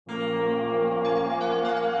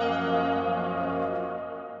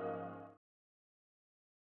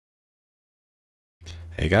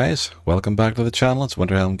Hey guys, welcome back to the channel. It's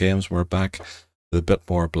WinterhelmGames. We're back with a bit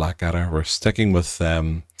more Blackadder. We're sticking with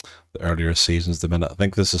the earlier seasons at the minute. I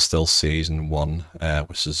think this is still season 1,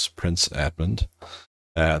 which is Prince Edmund.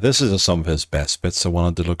 This is some of his best bits I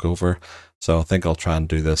wanted to look over, so I think I'll try and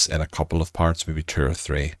do this in a couple of parts, maybe 2 or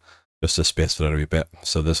 3, just to space it out a wee bit.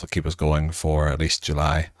 So this will keep us going for at least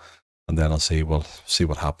July, and then we'll see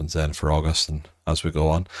what happens then for August and as we go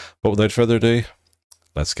on. But without further ado,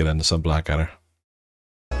 let's get into some Blackadder.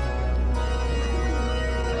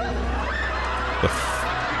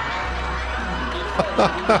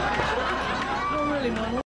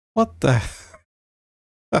 What the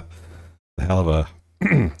hell of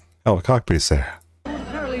a cockpiece there.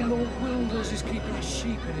 Apparently Lord Wilders is keeping his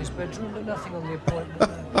sheep in his bedroom, but nothing on the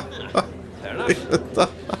appointment. Fair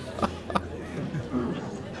enough.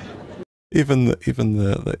 even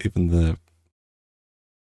the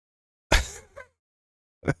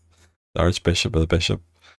Archbishop or the Bishop.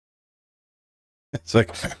 It's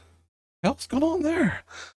like, what's going on there?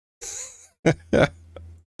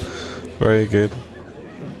 Very good.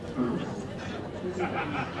 You're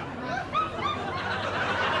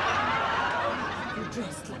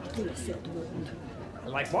dressed like this, Edmund.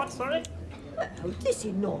 Like what, sorry? Oh, this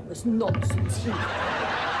enormous nonsense here.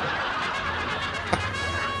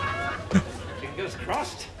 Fingers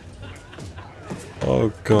crossed.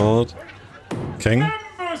 Oh God. King?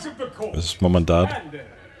 Members of the court. His mum and dad. And,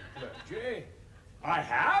 clergy, I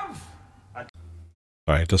have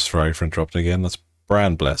Alright, just sorry for interrupting again. That's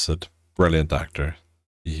Brian Blessed. Brilliant actor.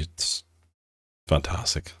 It's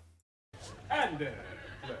fantastic. and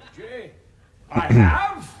clergy, I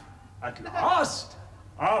have at last,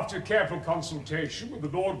 after careful consultation with the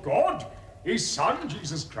Lord God, His Son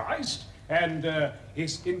Jesus Christ, and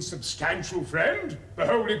His insubstantial friend, the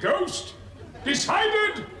Holy Ghost,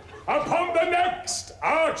 decided upon the next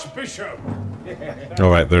Archbishop.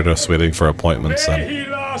 Alright, they're just waiting for appointments May then. he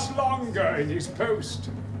last longer in his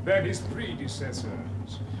post than his predecessors.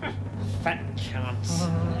 Fat chance.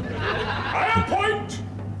 I appoint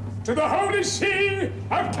to the Holy See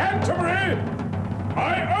of Canterbury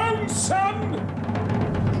my own son,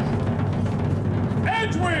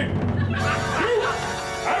 Edmund, Duke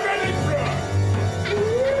of Edinburgh.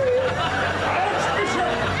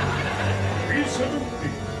 Archbishop, we salute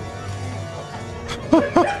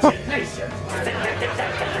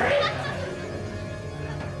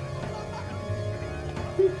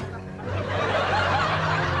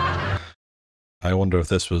I wonder if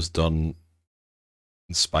this was done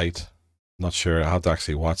in spite. Not sure. I have to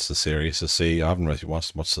actually watch the series to see. I haven't really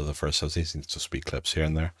watched much of the first. I've seen just wee clips here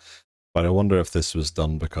and there. But I wonder if this was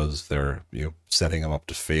done because they're, you know, setting him up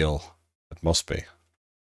to fail. It must be.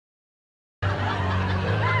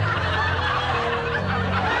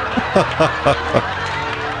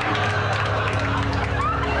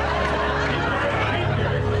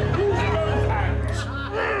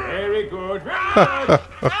 Very good,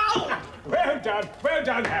 very good. Well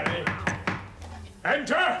done, Harry.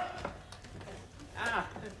 Enter.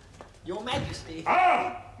 Your Majesty,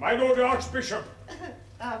 My Lord Archbishop.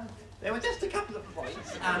 there were just a couple of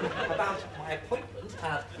points about my appointment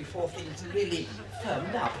before things really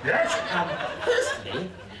firmed up. Yes? Firstly,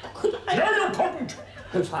 could I... No, you couldn't.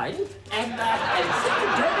 Oh, fine. And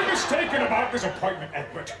secondly... Don't be mistaken about this appointment,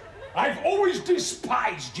 Edward. I've always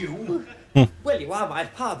despised you. Well, you are my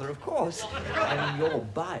father, of course. And you're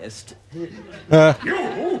biased.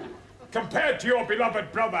 You, compared to your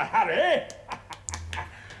beloved brother Harry,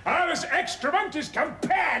 are as excrement as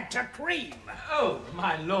compared to cream. Oh,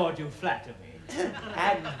 my lord, you flatter me.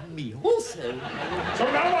 And me also.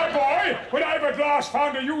 So now, my boy, when I've at last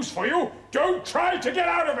found a use for you, don't try to get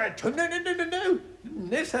out of it. Oh, no.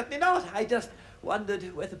 No, certainly not. I just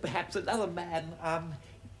wondered whether perhaps another man,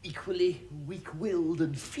 equally weak-willed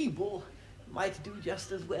and feeble, might do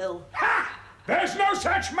just as well. Ha! There's no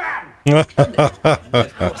such man. Of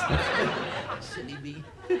course not. Silly me.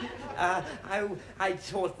 I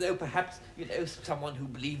thought, though, perhaps, you know, someone who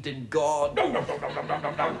believed in God. No.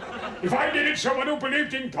 If I needed someone who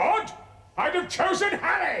believed in God, I'd have chosen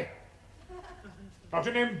Harry. Not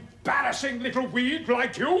an embarrassing little weed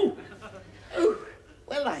like you. Oh,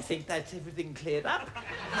 well, I think that's everything cleared up.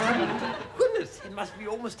 Goodness, it must be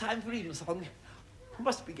almost time for evensong.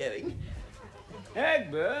 Must be going.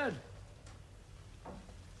 Egbert.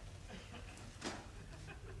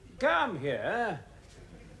 Come here.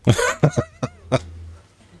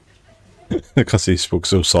 Because he spoke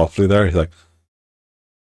so softly there, he's like...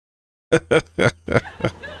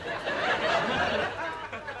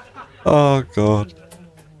 Oh God.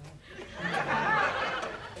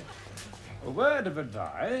 A word of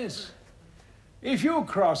advice. If you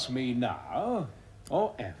cross me now,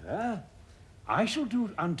 or ever, I shall do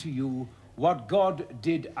unto you what God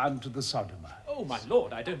did unto the Sodomites. Oh, my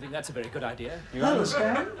lord, I don't think that's a very good idea. You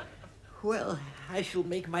understand? Well, I shall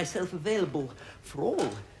make myself available for all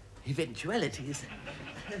eventualities.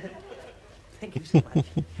 Thank you so much.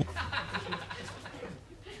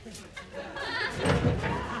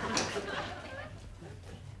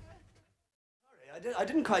 I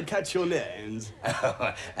didn't quite catch your names.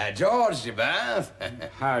 George de Bath.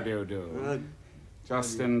 How do you do?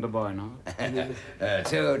 Justin de Boyno.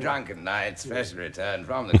 2 drunken knights, fresh returned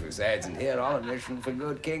from the Crusades, and here on a mission for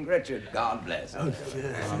good King Richard. God bless. Oh,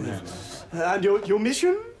 yes. And your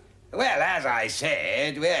mission? Well, as I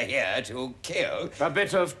said, we're here to kill... A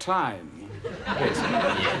bit of time.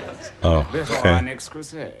 Yes. Oh, Before okay. our next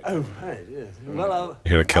crusade. Oh, right, yes. Well,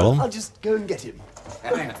 You here to kill him? I'll just go and get him.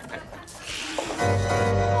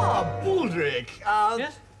 Ah, Baldric.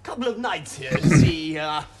 Yes? Couple of knights here to see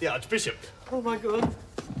the Archbishop. Oh, my God.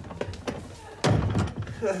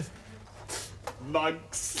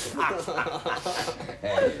 Monks.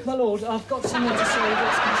 My lord, I've got something to say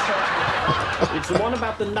that's concerned. It's the one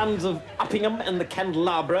about the nuns of Uppingham and the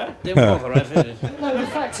candelabra. Don't bother, I've heard it. No, the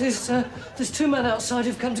fact is, there's 2 men outside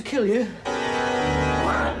who've come to kill you.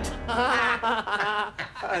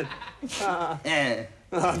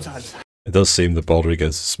 It does seem that Baldric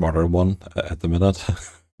is the smarter one at the minute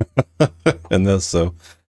in this, so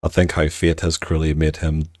I think how fate has cruelly made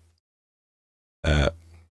him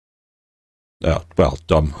well,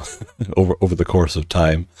 dumb over the course of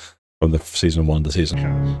time from the season 1 to season.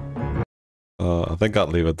 I think I'll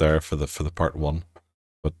leave it there for the part 1,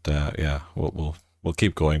 but yeah, we'll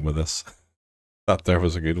keep going with this. That there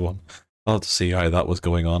was a good one. I'll have to see how that was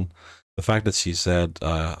going on. The fact that she said,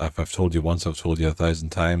 if I've told you once, I've told you 1,000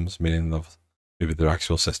 times, meaning that maybe their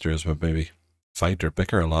actual sisters would maybe fight or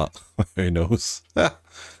bicker a lot. Who knows?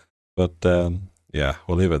 But yeah,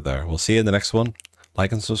 we'll leave it there. We'll see you in the next one.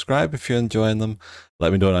 Like and subscribe if you're enjoying them.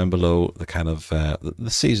 Let me know down below the kind of the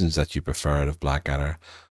seasons that you preferred of Blackadder,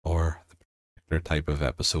 or the particular type of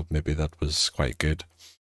episode maybe that was quite good.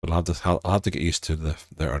 But I'll have to get used to the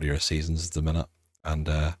earlier seasons at the minute and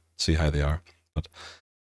see how they are. But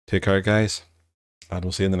take care, guys, and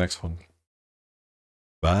we'll see you in the next one.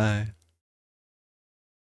 Bye.